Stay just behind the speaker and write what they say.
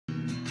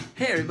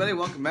Hey everybody,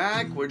 welcome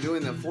back. We're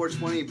doing the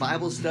 420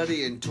 Bible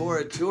study and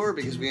Torah tour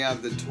because we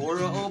have the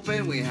Torah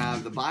open, we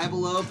have the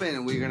Bible open,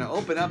 and we're going to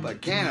open up a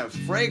can of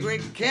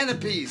fragrant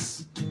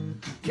cannabis.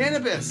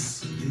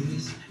 Cannabis.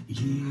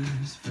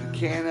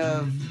 Can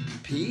of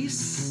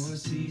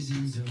peace?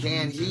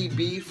 Can he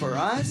be for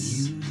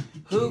us?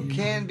 Who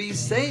can be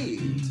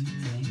saved?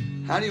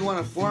 How do you want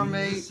to form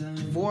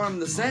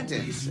the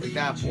sentence at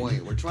that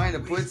point? We're trying to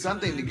put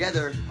something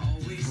together,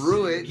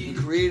 brew it, and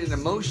create an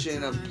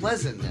emotion of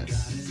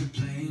pleasantness.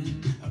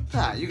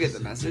 Ah, you get the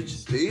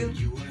message, do you?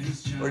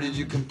 Or did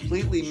you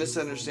completely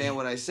misunderstand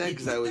what I said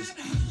because I was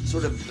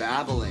sort of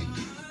babbling?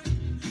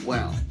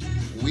 Well,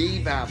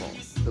 we babble.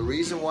 The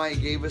reason why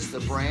he gave us the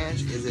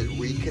branch is it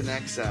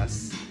reconnects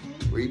us,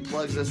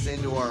 replugs us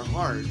into our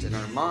heart and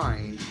our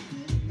mind,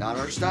 not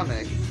our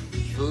stomach.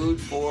 Food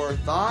for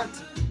thought,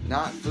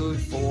 not food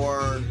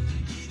for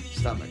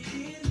stomach.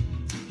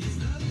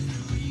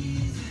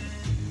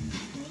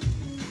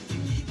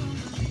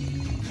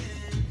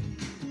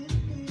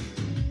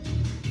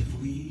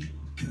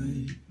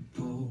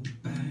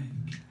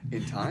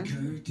 In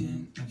time?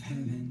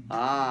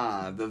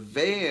 Ah, the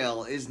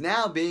veil is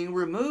now being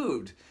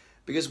removed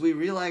because we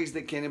realize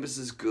that cannabis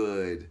is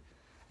good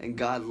and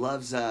God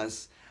loves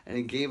us and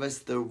he gave us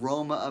the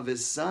aroma of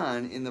his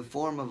son in the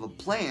form of a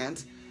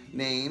plant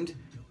named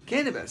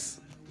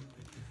cannabis.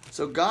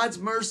 So God's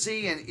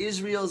mercy and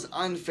Israel's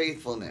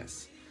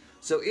unfaithfulness.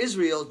 So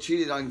Israel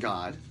cheated on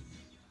God.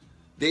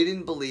 They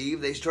didn't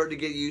believe. They started to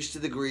get used to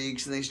the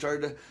Greeks and they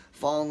started to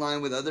fall in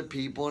line with other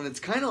people. And it's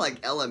kind of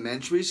like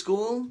elementary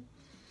school.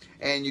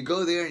 And you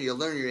go there and you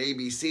learn your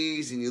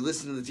ABCs and you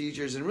listen to the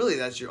teachers. And really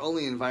that's your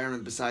only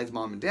environment besides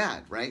mom and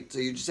dad, right? So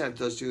you just have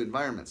those two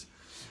environments.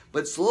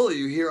 But slowly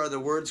you hear other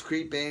words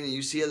creep in and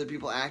you see other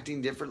people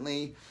acting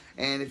differently.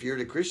 And if you're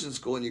at a Christian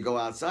school and you go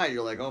outside,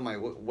 you're like, oh my,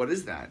 what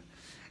is that?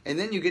 And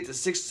then you get to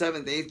 6th,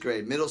 7th, 8th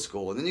grade, middle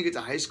school. And then you get to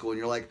high school and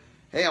you're like,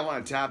 hey, I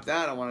want to tap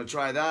that. I want to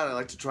try that. I'd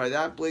like to try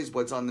that, please.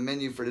 What's on the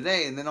menu for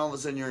today? And then all of a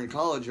sudden you're in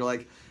college. You're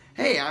like,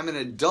 hey, I'm an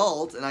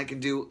adult and I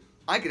can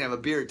have a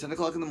beer at 10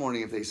 o'clock in the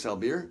morning if they sell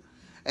beer.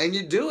 And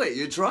you do it.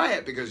 You try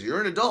it because you're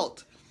an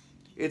adult.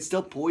 It's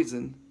still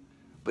poison.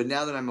 But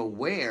now that I'm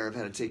aware of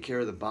how to take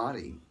care of the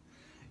body,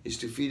 is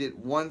to feed it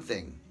one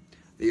thing,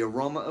 the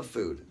aroma of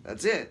food.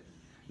 That's it.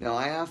 Now,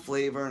 I have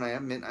flavor, and I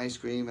have mint ice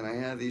cream, and I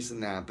have this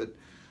and that, but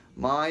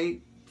my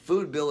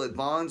food bill at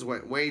Vons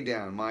went way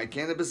down. My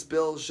cannabis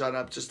bill shot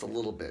up just a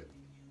little bit.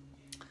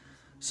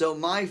 So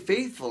my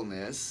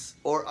faithfulness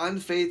or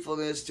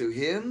unfaithfulness to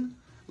him,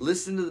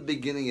 listen to the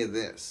beginning of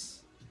this.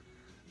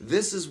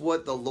 This is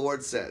what the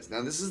Lord says.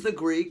 Now, this is the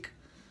Greek,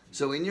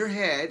 so in your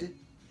head,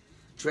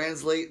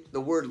 translate the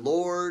word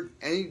Lord,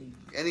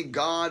 any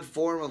God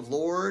form of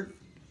Lord,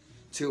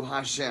 to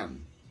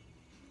Hashem.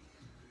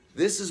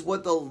 This is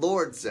what the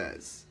Lord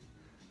says.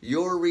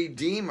 Your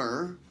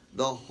Redeemer,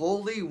 the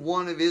Holy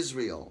One of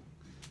Israel.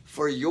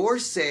 For your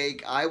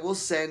sake I will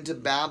send to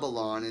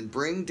Babylon and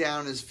bring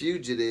down as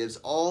fugitives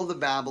all the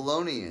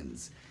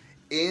Babylonians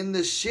in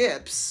the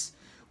ships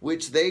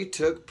which they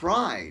took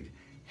pride.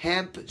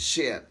 Hemp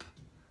ship.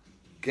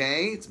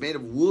 Okay? It's made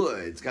of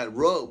wood. It's got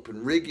rope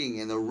and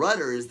rigging and the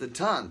rudder is the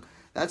tongue.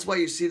 That's why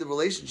you see the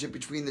relationship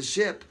between the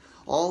ship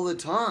all the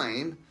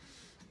time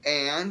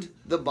and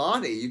the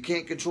body. You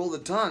can't control the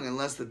tongue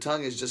unless the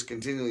tongue is just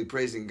continually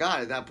praising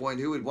God. At that point,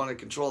 who would want to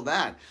control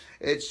that?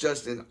 It's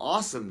just an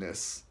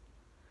awesomeness.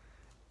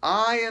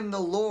 I am the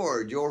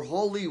Lord, your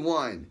Holy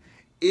One,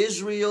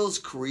 Israel's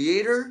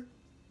Creator,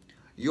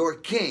 your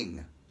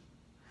King.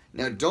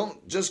 Now,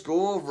 don't just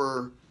go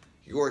over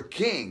your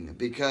King,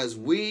 because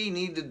we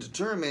need to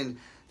determine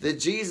that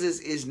Jesus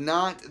is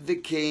not the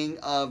King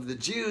of the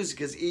Jews,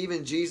 because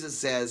even Jesus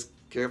says,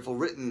 careful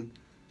written,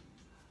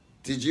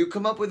 did you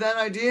come up with that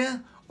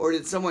idea, or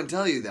did someone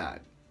tell you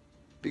that?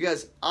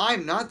 Because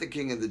I'm not the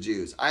king of the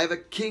Jews. I have a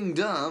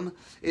kingdom.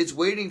 It's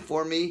waiting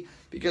for me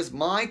because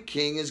my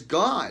king is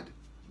God,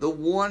 the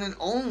one and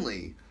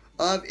only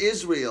of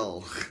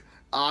Israel.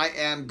 I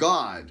am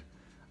God.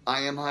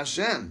 I am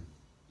Hashem.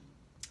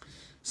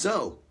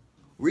 So,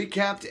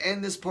 recap to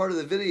end this part of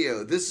the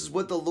video. This is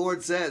what the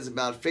Lord says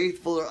about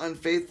faithful or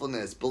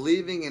unfaithfulness,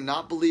 believing and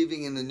not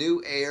believing in the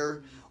new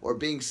air, or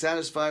being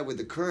satisfied with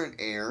the current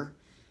air,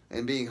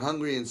 and being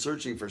hungry and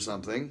searching for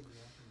something.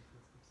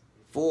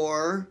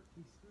 For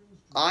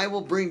I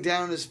will bring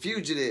down as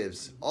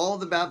fugitives all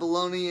the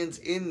Babylonians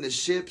in the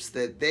ships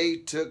that they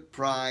took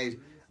pride.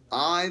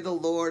 I, the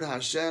Lord,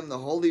 Hashem, the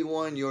Holy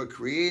One, your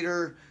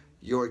Creator,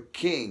 your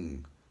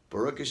King.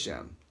 Baruch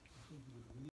Hashem.